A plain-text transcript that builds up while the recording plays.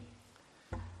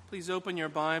Please open your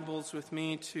Bibles with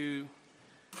me to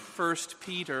 1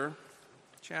 Peter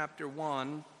chapter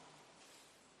 1.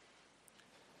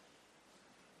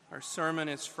 Our sermon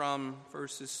is from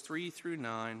verses 3 through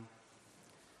 9.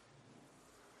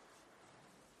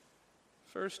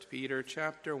 1 Peter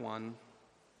chapter 1,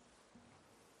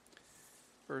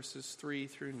 verses 3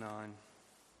 through 9.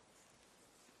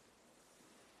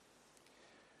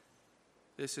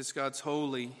 This is God's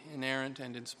holy, inerrant,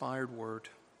 and inspired word.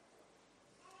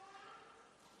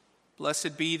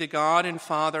 Blessed be the God and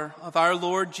Father of our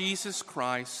Lord Jesus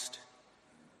Christ.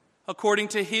 According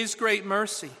to his great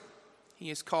mercy, he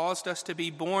has caused us to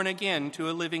be born again to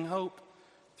a living hope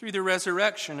through the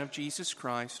resurrection of Jesus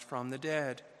Christ from the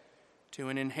dead, to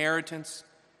an inheritance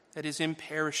that is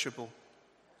imperishable,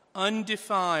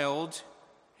 undefiled,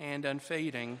 and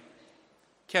unfading,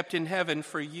 kept in heaven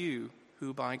for you,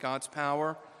 who by God's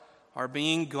power are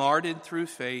being guarded through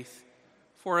faith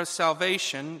for a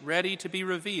salvation ready to be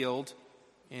revealed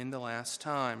in the last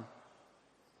time.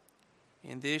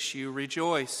 In this you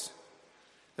rejoice,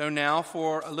 though now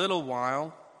for a little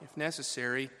while, if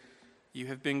necessary, you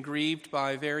have been grieved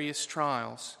by various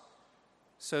trials,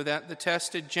 so that the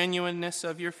tested genuineness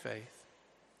of your faith,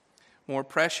 more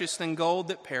precious than gold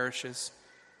that perishes,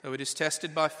 though it is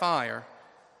tested by fire,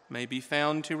 may be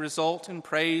found to result in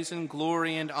praise and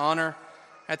glory and honor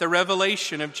at the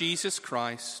revelation of Jesus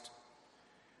Christ.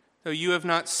 Though you have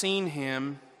not seen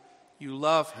him, you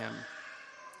love him.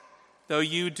 Though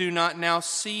you do not now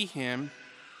see him,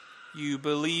 you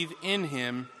believe in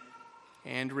him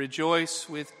and rejoice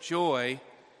with joy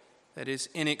that is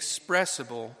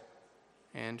inexpressible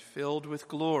and filled with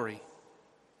glory,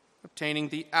 obtaining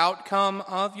the outcome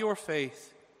of your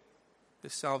faith, the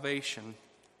salvation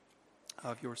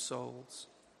of your souls.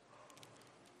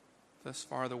 Thus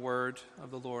far the word of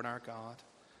the Lord our God.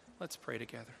 Let's pray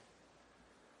together.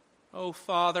 O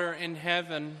Father in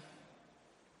heaven,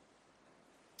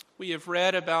 we have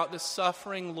read about the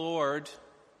suffering Lord,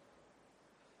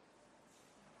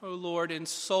 O Lord,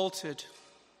 insulted,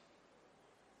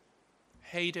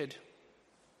 hated,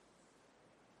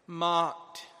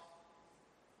 mocked,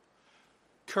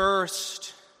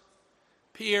 cursed,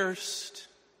 pierced,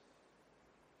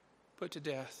 put to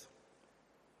death.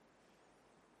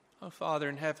 O Father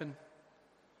in heaven,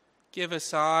 give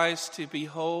us eyes to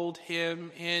behold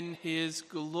him in his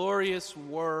glorious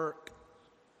work.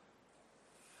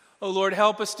 O Lord,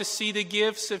 help us to see the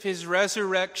gifts of his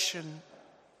resurrection,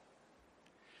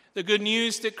 the good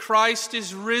news that Christ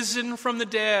is risen from the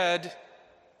dead,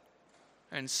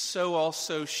 and so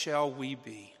also shall we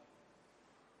be.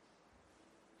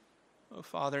 O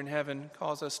Father in heaven,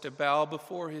 cause us to bow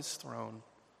before his throne.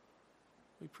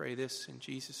 We pray this in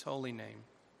Jesus' holy name.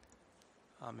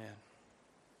 Amen.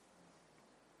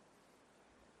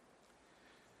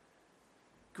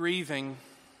 Grieving,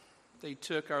 they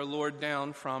took our Lord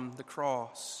down from the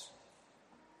cross,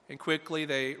 and quickly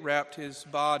they wrapped his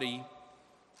body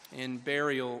in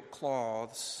burial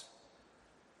cloths,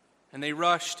 and they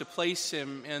rushed to place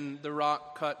him in the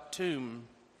rock-cut tomb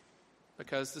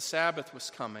because the Sabbath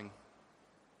was coming,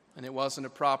 and it wasn't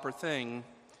a proper thing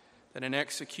that an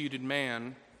executed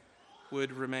man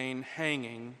would remain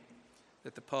hanging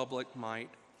that the public might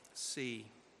see.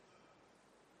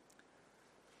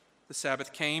 The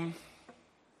Sabbath came.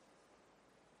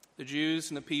 The Jews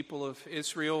and the people of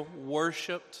Israel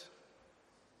worshiped.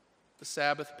 The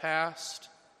Sabbath passed,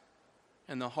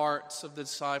 and the hearts of the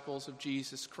disciples of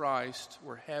Jesus Christ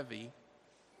were heavy.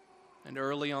 And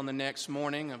early on the next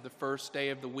morning of the first day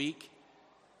of the week,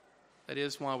 that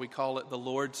is why we call it the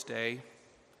Lord's Day,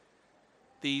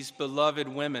 these beloved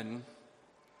women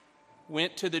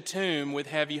went to the tomb with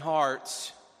heavy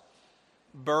hearts,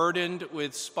 burdened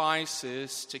with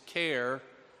spices to care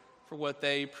for what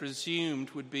they presumed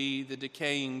would be the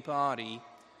decaying body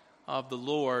of the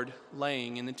Lord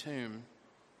laying in the tomb.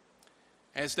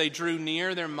 As they drew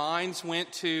near, their minds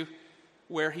went to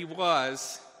where he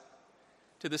was,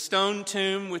 to the stone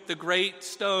tomb with the great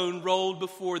stone rolled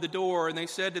before the door, and they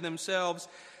said to themselves,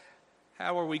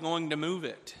 "How are we going to move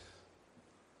it?"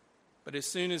 But as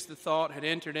soon as the thought had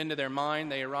entered into their mind,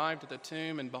 they arrived at the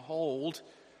tomb, and behold,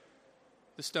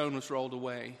 the stone was rolled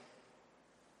away.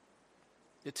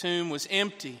 The tomb was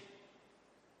empty,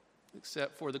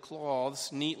 except for the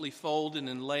cloths neatly folded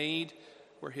and laid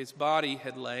where his body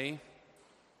had lay.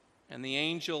 And the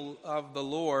angel of the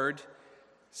Lord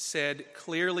said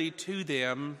clearly to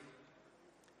them,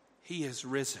 "He is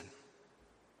risen.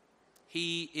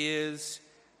 He is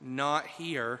not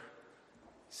here.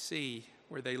 See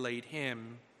where they laid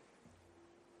him."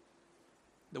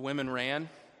 The women ran.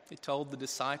 They told the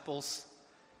disciples,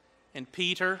 and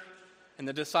Peter and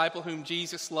the disciple whom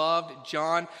Jesus loved,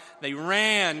 John, they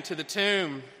ran to the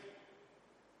tomb,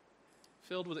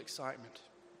 filled with excitement,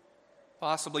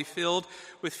 possibly filled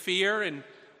with fear. And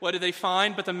what did they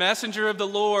find? But the messenger of the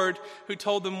Lord, who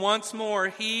told them once more,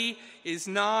 "He is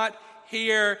not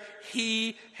here.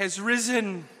 He has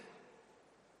risen."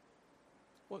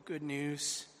 What good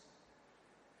news.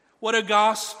 What a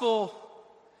gospel.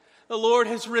 The Lord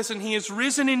has risen. He has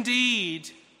risen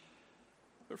indeed.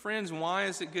 But friends, why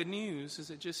is it good news? Is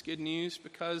it just good news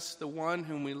because the one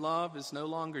whom we love is no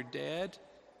longer dead?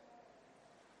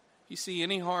 You see,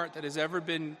 any heart that has ever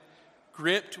been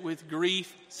gripped with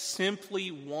grief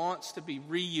simply wants to be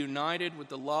reunited with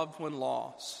the loved one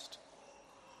lost.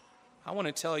 I want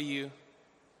to tell you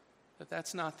that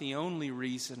that's not the only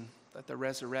reason that the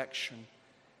resurrection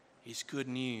is good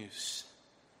news.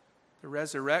 The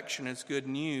resurrection is good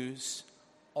news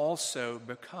also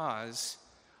because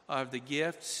of the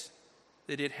gifts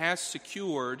that it has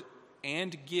secured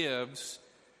and gives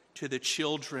to the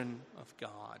children of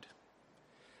God.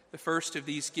 The first of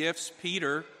these gifts,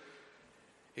 Peter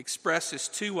expresses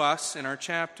to us in our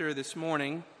chapter this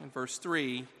morning, in verse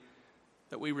 3,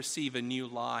 that we receive a new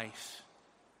life.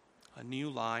 A new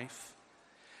life.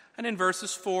 And in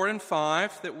verses 4 and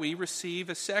 5, that we receive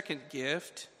a second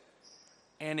gift,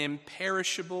 an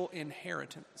imperishable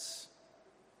inheritance.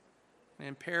 An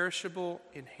imperishable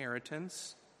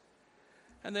inheritance.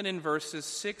 And then in verses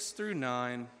 6 through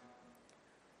 9,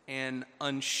 an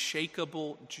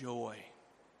unshakable joy.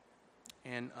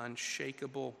 An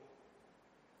unshakable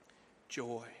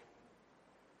joy.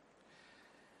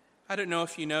 I don't know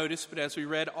if you noticed, but as we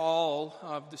read all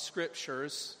of the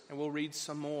scriptures, and we'll read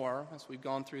some more as we've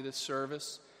gone through this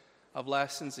service of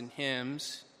lessons and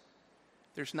hymns,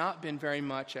 there's not been very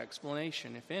much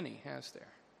explanation, if any, has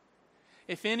there?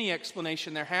 If any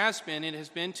explanation there has been, it has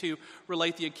been to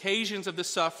relate the occasions of the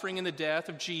suffering and the death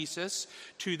of Jesus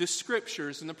to the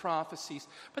scriptures and the prophecies.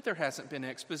 But there hasn't been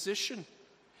exposition.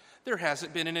 There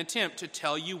hasn't been an attempt to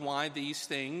tell you why these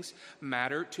things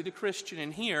matter to the Christian.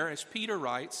 And here, as Peter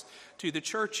writes to the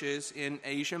churches in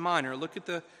Asia Minor, look at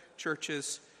the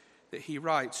churches that he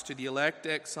writes to: the elect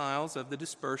exiles of the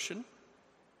dispersion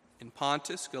in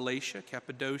Pontus, Galatia,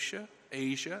 Cappadocia,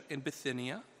 Asia, and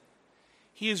Bithynia.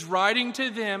 He is writing to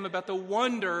them about the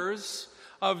wonders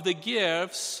of the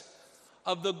gifts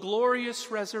of the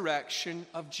glorious resurrection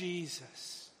of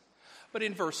Jesus. But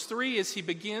in verse 3, as he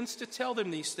begins to tell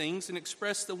them these things and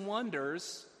express the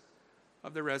wonders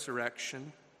of the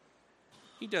resurrection,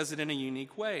 he does it in a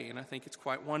unique way, and I think it's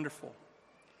quite wonderful.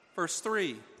 Verse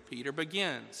 3, Peter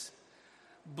begins,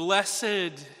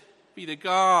 "Blessed be the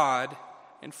God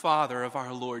and Father of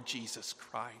our Lord Jesus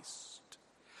Christ.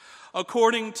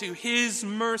 According to his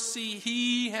mercy,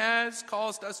 he has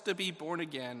caused us to be born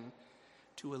again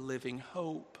to a living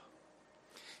hope."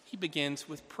 He begins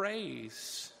with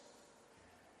praise.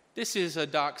 This is a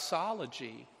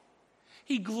doxology.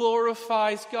 He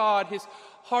glorifies God. His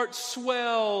heart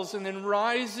swells and then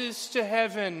rises to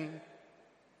heaven.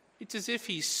 It's as if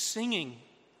he's singing.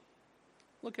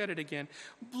 Look at it again.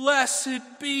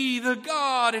 "Blessed be the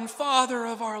God and Father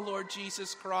of our Lord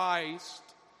Jesus Christ."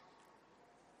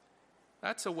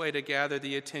 That's a way to gather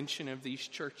the attention of these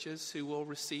churches who will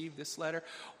receive this letter.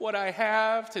 What I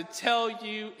have to tell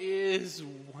you is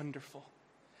wonderful,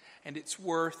 and it's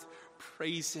worth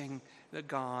praising the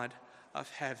God of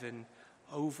heaven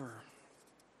over.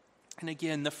 And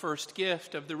again, the first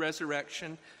gift of the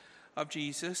resurrection of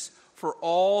Jesus for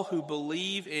all who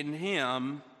believe in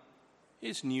him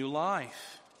is new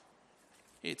life.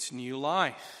 It's new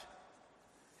life.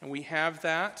 And we have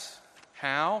that.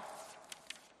 How?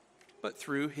 But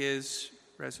through his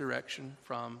resurrection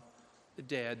from the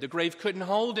dead. The grave couldn't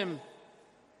hold him.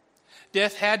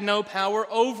 Death had no power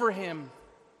over him.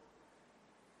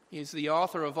 He is the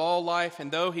author of all life,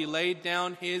 and though he laid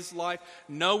down his life,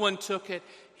 no one took it.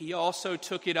 He also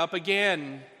took it up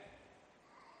again.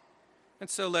 And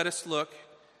so let us look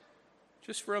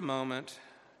just for a moment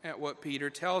at what Peter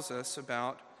tells us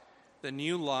about the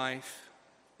new life,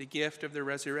 the gift of the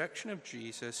resurrection of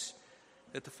Jesus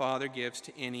that the Father gives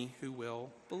to any who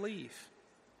will believe.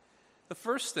 The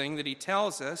first thing that he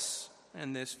tells us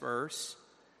in this verse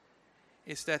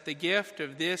is that the gift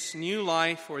of this new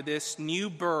life or this new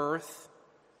birth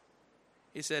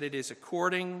is that it is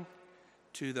according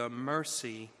to the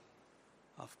mercy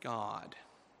of God.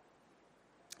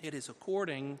 It is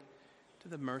according to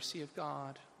the mercy of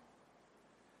God.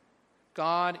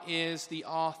 God is the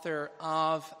author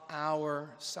of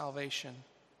our salvation.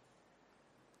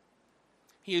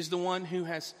 He is the one who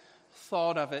has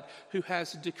thought of it, who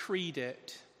has decreed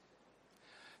it.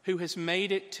 who has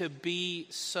made it to be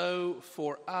so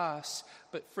for us.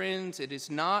 But friends, it is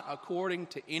not according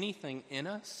to anything in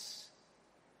us.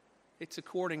 It's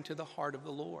according to the heart of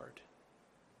the Lord,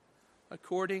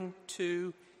 according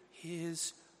to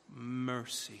his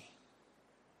mercy.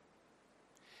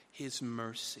 His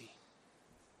mercy.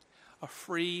 A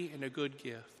free and a good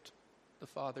gift the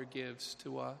Father gives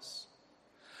to us.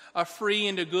 A free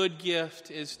and a good gift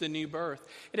is the new birth.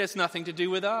 It has nothing to do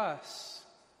with us.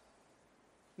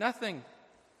 Nothing.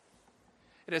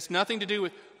 It has nothing to do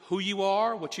with who you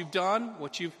are, what you've done,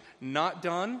 what you've not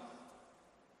done,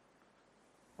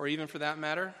 or even for that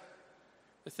matter,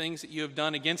 the things that you have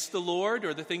done against the Lord,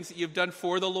 or the things that you've done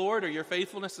for the Lord, or your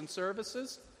faithfulness and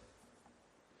services.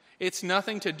 It's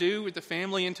nothing to do with the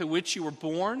family into which you were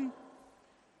born.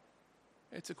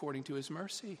 It's according to his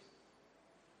mercy,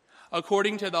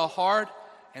 according to the heart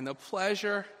and the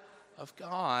pleasure of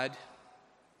God.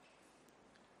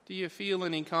 Do you feel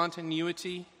any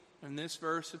continuity in this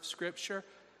verse of Scripture?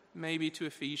 Maybe to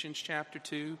Ephesians chapter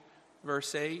 2,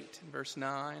 verse 8 and verse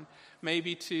 9.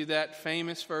 Maybe to that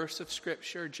famous verse of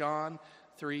Scripture, John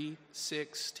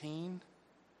 3:16.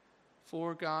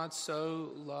 For God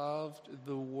so loved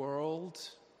the world.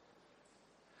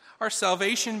 Our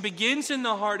salvation begins in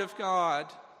the heart of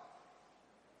God.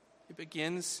 It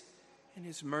begins in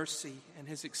his mercy and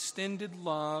his extended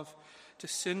love to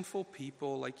sinful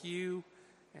people like you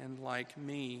and like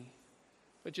me.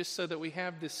 But just so that we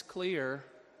have this clear,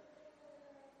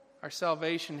 our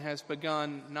salvation has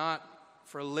begun not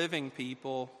for living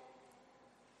people,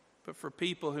 but for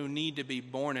people who need to be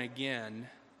born again.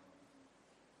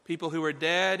 People who are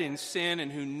dead in sin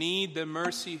and who need the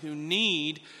mercy, who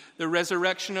need the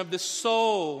resurrection of the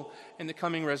soul and the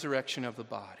coming resurrection of the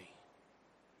body.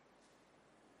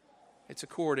 It's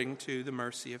according to the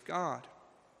mercy of God.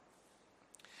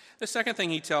 The second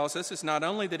thing he tells us is not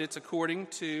only that it's according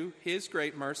to his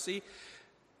great mercy,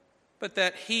 but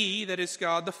that he, that is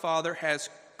God the Father, has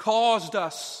caused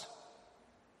us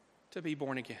to be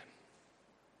born again.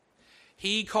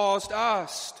 He caused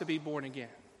us to be born again.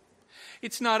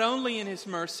 It's not only in his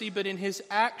mercy, but in his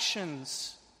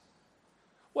actions.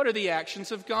 What are the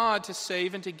actions of God to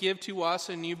save and to give to us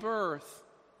a new birth?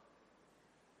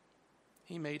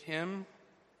 He made him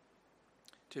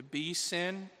to be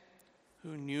sin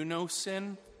who knew no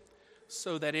sin,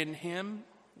 so that in him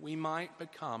we might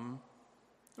become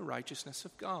the righteousness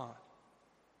of God.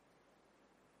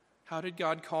 How did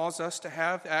God cause us to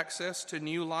have access to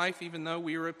new life, even though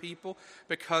we were a people,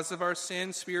 because of our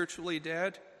sin, spiritually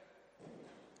dead?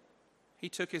 He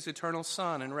took his eternal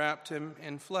Son and wrapped him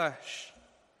in flesh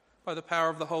by the power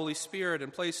of the Holy Spirit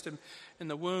and placed him in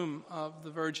the womb of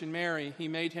the Virgin Mary. He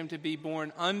made him to be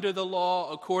born under the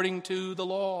law, according to the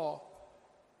law,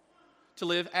 to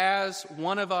live as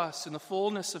one of us in the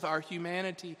fullness of our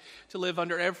humanity, to live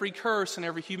under every curse and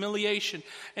every humiliation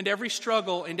and every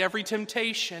struggle and every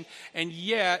temptation, and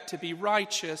yet to be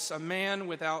righteous, a man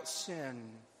without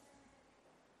sin.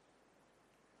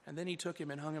 And then he took him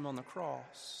and hung him on the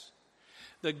cross.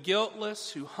 The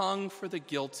guiltless who hung for the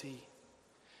guilty.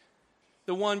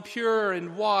 The one pure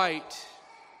and white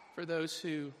for those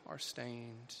who are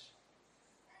stained.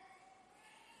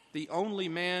 The only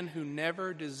man who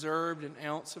never deserved an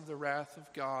ounce of the wrath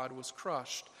of God was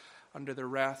crushed under the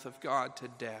wrath of God to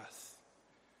death,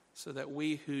 so that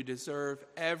we who deserve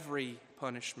every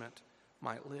punishment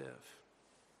might live.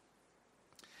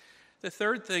 The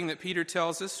third thing that Peter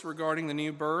tells us regarding the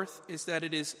new birth is that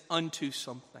it is unto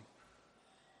something.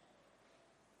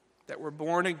 That we're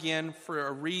born again for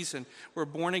a reason. We're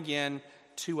born again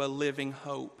to a living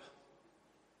hope.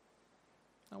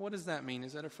 Now, what does that mean?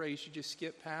 Is that a phrase you just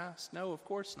skip past? No, of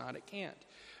course not. It can't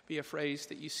be a phrase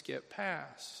that you skip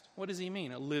past. What does he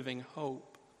mean, a living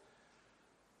hope?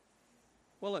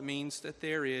 Well, it means that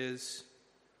there is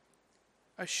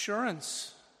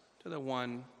assurance to the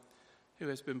one who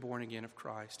has been born again of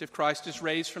Christ. If Christ is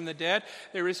raised from the dead,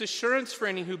 there is assurance for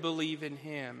any who believe in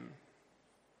him.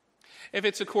 If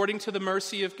it's according to the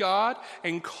mercy of God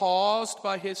and caused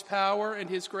by his power and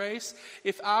his grace,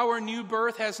 if our new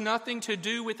birth has nothing to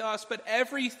do with us but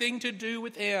everything to do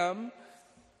with him,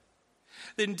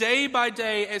 then day by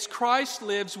day as Christ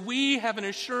lives, we have an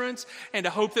assurance and a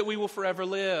hope that we will forever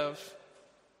live.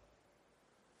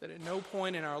 That at no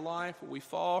point in our life will we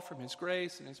fall from his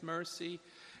grace and his mercy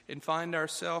and find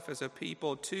ourselves as a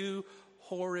people too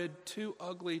horrid, too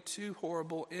ugly, too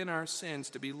horrible in our sins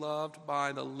to be loved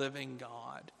by the living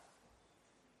God.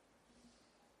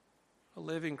 A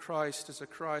living Christ is a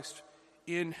Christ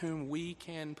in whom we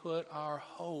can put our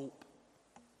hope.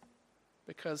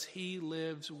 Because he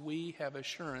lives, we have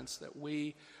assurance that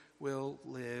we will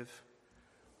live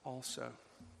also.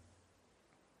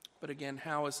 But again,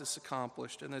 how is this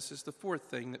accomplished? And this is the fourth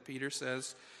thing that Peter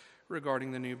says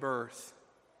regarding the new birth.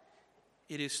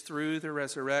 It is through the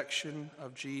resurrection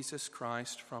of Jesus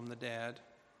Christ from the dead.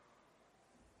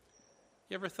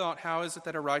 You ever thought, how is it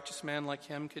that a righteous man like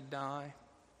him could die?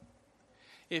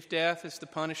 If death is the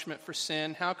punishment for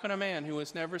sin, how can a man who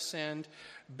has never sinned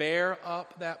bear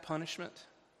up that punishment?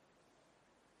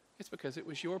 It's because it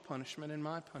was your punishment and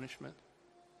my punishment.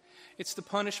 It's the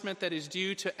punishment that is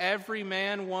due to every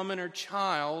man, woman, or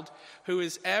child who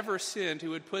has ever sinned,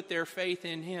 who would put their faith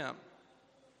in him.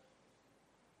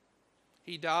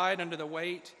 He died under the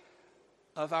weight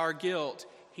of our guilt.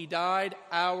 He died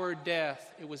our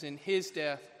death. It was in his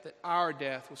death that our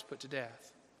death was put to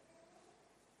death.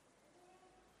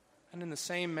 And in the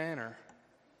same manner,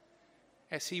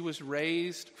 as he was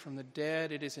raised from the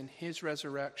dead, it is in his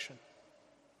resurrection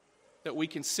that we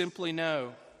can simply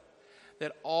know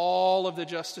that all of the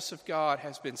justice of God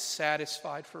has been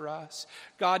satisfied for us.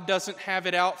 God doesn't have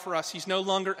it out for us. He's no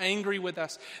longer angry with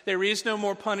us. There is no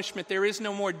more punishment. There is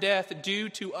no more death due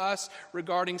to us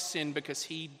regarding sin because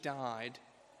he died.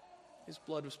 His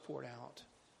blood was poured out.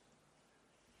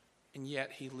 And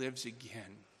yet he lives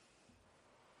again.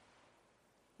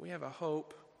 We have a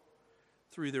hope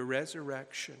through the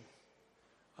resurrection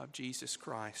of Jesus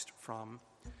Christ from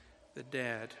the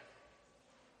dead.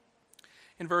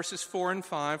 In verses 4 and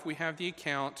 5, we have the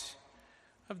account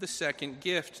of the second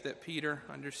gift that Peter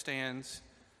understands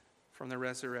from the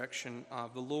resurrection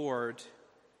of the Lord,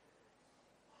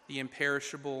 the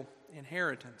imperishable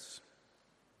inheritance.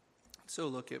 So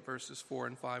look at verses 4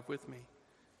 and 5 with me.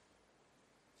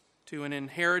 To an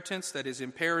inheritance that is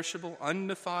imperishable,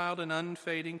 undefiled, and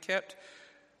unfading, kept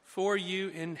for you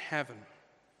in heaven,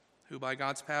 who by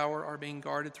God's power are being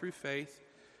guarded through faith,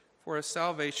 for a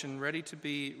salvation ready to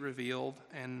be revealed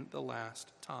in the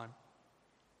last time.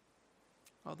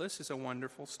 Well, this is a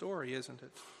wonderful story, isn't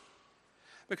it?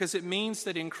 Because it means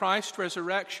that in Christ's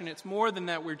resurrection, it's more than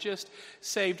that we're just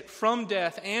saved from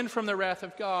death and from the wrath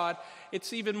of God.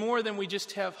 It's even more than we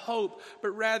just have hope, but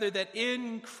rather that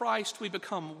in Christ we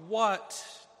become what?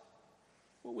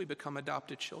 Well, we become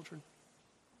adopted children.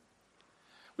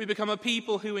 We become a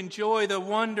people who enjoy the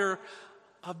wonder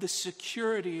of the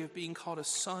security of being called a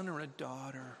son or a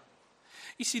daughter.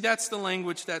 You see, that's the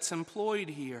language that's employed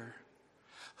here.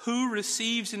 Who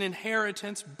receives an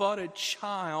inheritance but a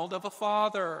child of a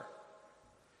father?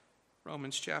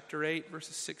 Romans chapter 8,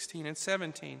 verses 16 and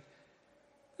 17.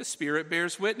 The Spirit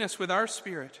bears witness with our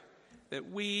spirit that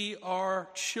we are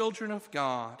children of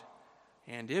God,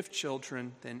 and if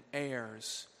children, then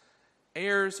heirs,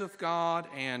 heirs of God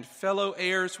and fellow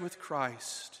heirs with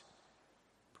Christ,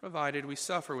 provided we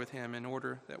suffer with him in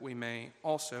order that we may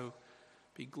also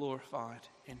be glorified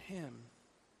in him.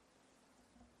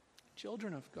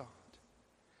 Children of God,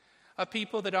 a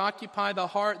people that occupy the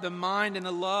heart, the mind, and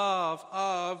the love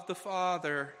of the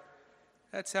Father.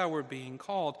 That's how we're being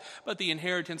called. But the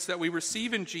inheritance that we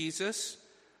receive in Jesus,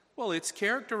 well, it's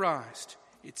characterized.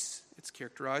 It's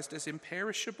characterized as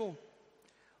imperishable,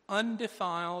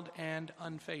 undefiled, and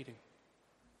unfading.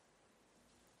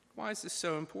 Why is this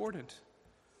so important?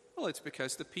 Well, it's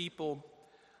because the people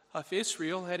of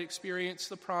Israel had experienced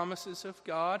the promises of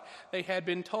God. They had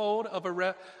been told of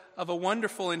a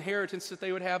wonderful inheritance that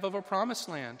they would have of a promised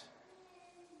land.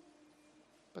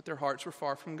 But their hearts were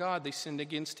far from God. They sinned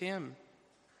against him.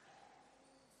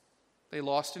 They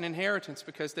lost an inheritance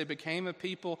because they became a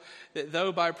people that,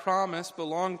 though by promise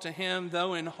belonged to him,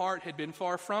 though in heart had been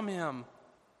far from him.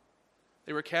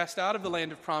 They were cast out of the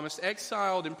land of promise,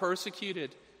 exiled and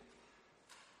persecuted,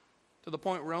 to the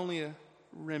point where only a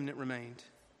remnant remained.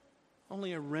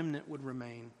 Only a remnant would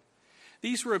remain.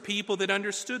 These were a people that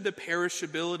understood the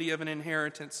perishability of an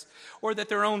inheritance, or that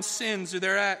their own sins or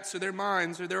their acts or their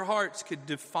minds or their hearts could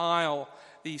defile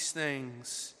these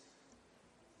things,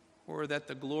 or that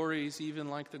the glories, even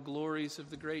like the glories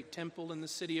of the great temple in the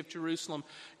city of Jerusalem,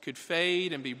 could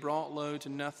fade and be brought low to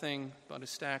nothing but a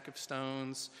stack of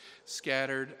stones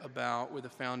scattered about with a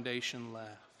foundation left.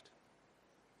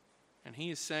 And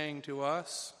he is saying to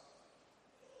us,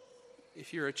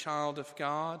 if you're a child of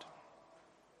God,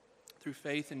 through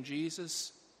faith in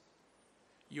Jesus,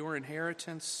 your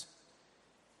inheritance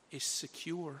is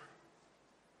secure.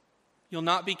 You'll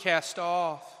not be cast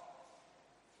off.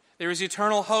 There is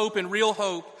eternal hope and real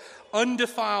hope,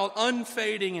 undefiled,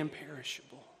 unfading,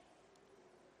 imperishable.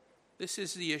 This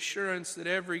is the assurance that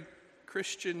every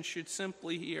Christian should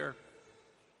simply hear.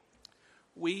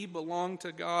 We belong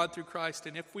to God through Christ,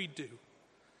 and if we do,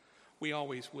 we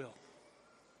always will.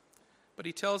 But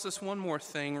he tells us one more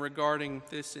thing regarding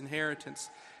this inheritance,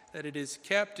 that it is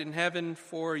kept in heaven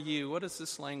for you. What is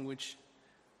this language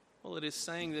Well, it is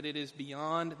saying that it is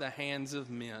beyond the hands of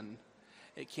men.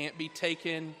 It can't be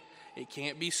taken, it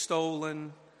can't be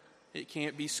stolen, it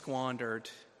can't be squandered,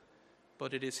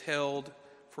 but it is held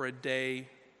for a day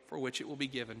for which it will be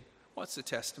given. What's the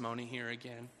testimony here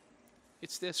again?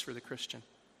 It's this for the Christian.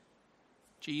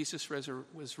 Jesus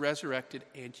was resurrected,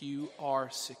 and you are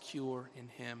secure in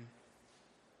him.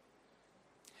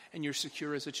 And you're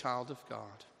secure as a child of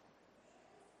God.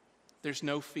 There's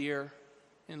no fear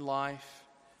in life.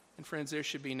 And friends, there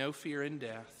should be no fear in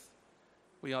death.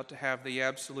 We ought to have the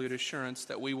absolute assurance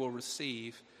that we will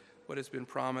receive what has been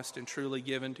promised and truly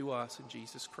given to us in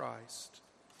Jesus Christ.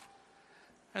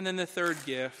 And then the third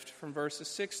gift from verses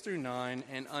 6 through 9,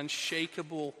 an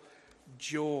unshakable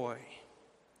joy.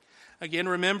 Again,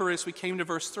 remember, as we came to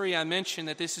verse 3, I mentioned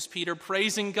that this is Peter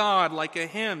praising God like a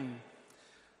hymn,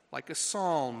 like a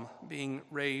psalm being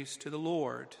raised to the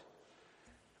Lord.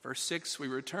 Verse 6, we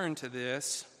return to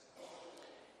this.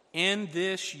 In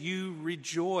this you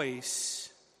rejoice,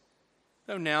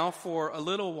 though now for a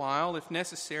little while, if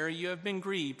necessary, you have been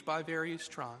grieved by various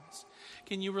trials.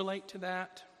 Can you relate to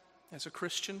that as a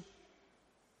Christian?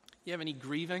 You have any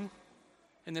grieving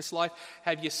in this life?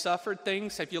 Have you suffered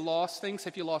things? Have you lost things?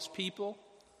 Have you lost people?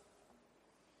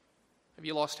 Have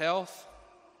you lost health?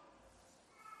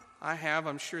 I have.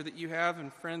 I'm sure that you have.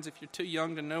 And friends, if you're too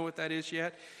young to know what that is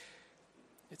yet,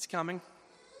 it's coming.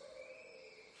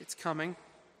 It's coming.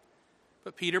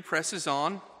 But Peter presses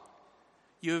on.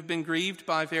 You have been grieved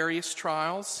by various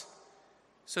trials,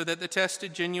 so that the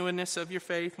tested genuineness of your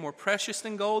faith, more precious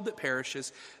than gold that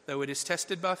perishes, though it is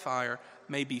tested by fire,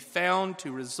 may be found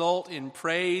to result in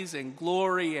praise and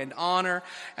glory and honor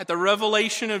at the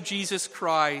revelation of Jesus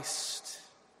Christ.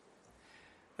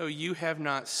 Though you have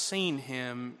not seen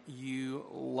him, you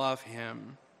love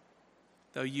him.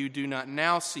 Though you do not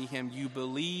now see him, you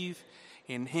believe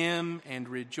in him and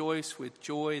rejoice with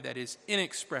joy that is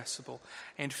inexpressible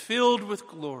and filled with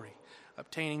glory,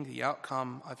 obtaining the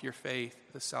outcome of your faith,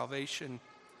 the salvation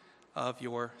of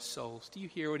your souls. Do you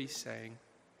hear what he's saying?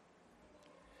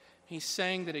 He's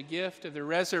saying that a gift of the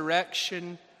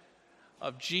resurrection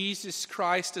of Jesus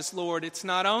Christ as Lord, it's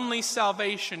not only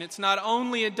salvation, it's not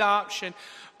only adoption,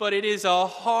 but it is a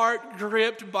heart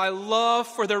gripped by love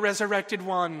for the resurrected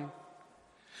one.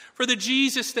 For the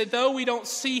Jesus that though we don't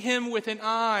see him with an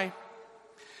eye,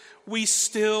 we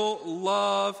still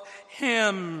love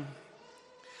him.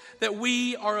 That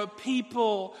we are a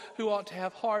people who ought to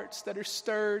have hearts that are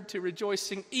stirred to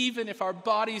rejoicing, even if our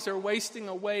bodies are wasting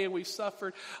away and we've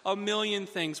suffered a million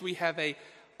things. We have a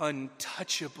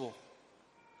untouchable,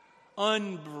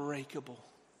 unbreakable,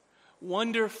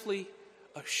 wonderfully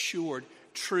assured,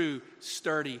 true,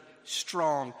 sturdy,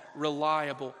 strong,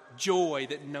 reliable joy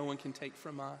that no one can take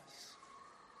from us.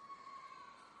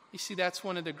 You see, that's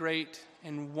one of the great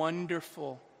and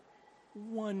wonderful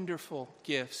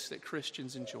gifts that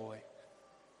Christians enjoy.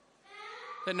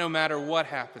 That no matter what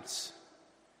happens,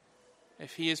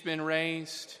 if he has been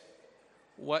raised,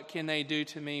 what can they do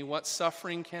to me? What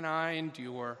suffering can I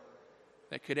endure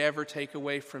that could ever take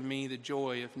away from me the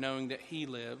joy of knowing that he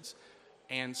lives,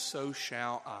 and so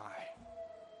shall I?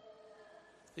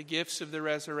 The gifts of the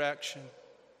resurrection.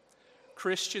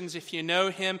 Christians, if you know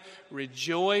him,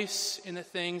 rejoice in the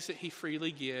things that he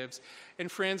freely gives. And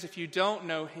friends, if you don't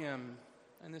know him,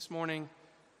 and this morning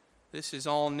this is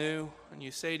all new, and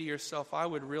you say to yourself, I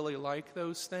would really like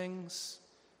those things,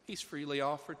 he's freely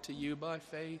offered to you by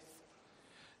faith.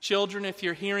 Children, if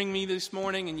you're hearing me this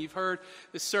morning and you've heard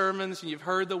the sermons and you've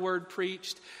heard the word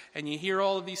preached and you hear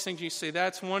all of these things, you say,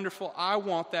 that's wonderful. I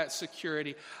want that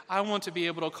security. I want to be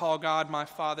able to call God my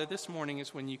Father. This morning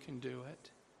is when you can do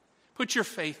it. Put your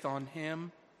faith on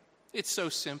him. It's so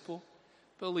simple.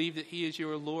 Believe that he is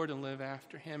your Lord and live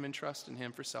after him and trust in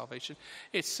him for salvation.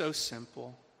 It's so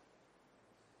simple.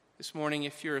 This morning,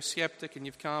 if you're a skeptic and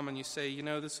you've come and you say,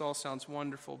 this all sounds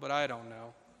wonderful, but I don't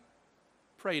know.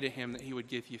 Pray to him that he would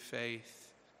give you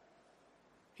faith.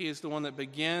 He is the one that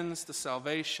begins the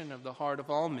salvation of the heart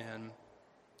of all men.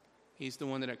 He's the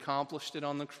one that accomplished it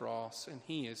on the cross, and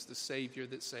he is the Savior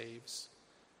that saves.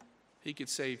 He could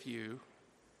save you.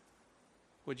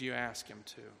 Would you ask him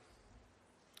to?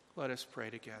 Let us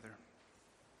pray together.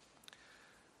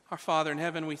 Our Father in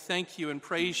heaven, we thank you and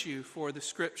praise you for the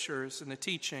scriptures and the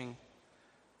teaching.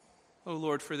 O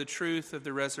Lord, for the truth of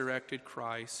the resurrected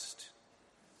Christ.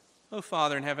 Oh,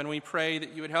 Father in heaven, we pray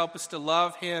that you would help us to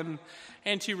love him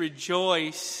and to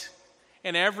rejoice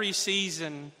in every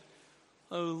season.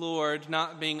 Oh, Lord,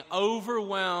 not being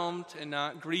overwhelmed and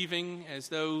not grieving as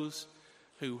those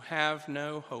who have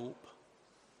no hope.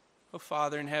 Oh,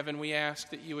 Father in heaven, we ask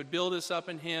that you would build us up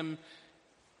in him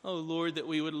Oh Lord, that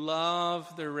we would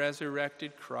love the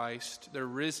resurrected Christ, the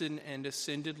risen and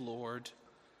ascended Lord.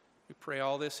 We pray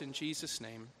all this in Jesus'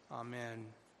 name. Amen.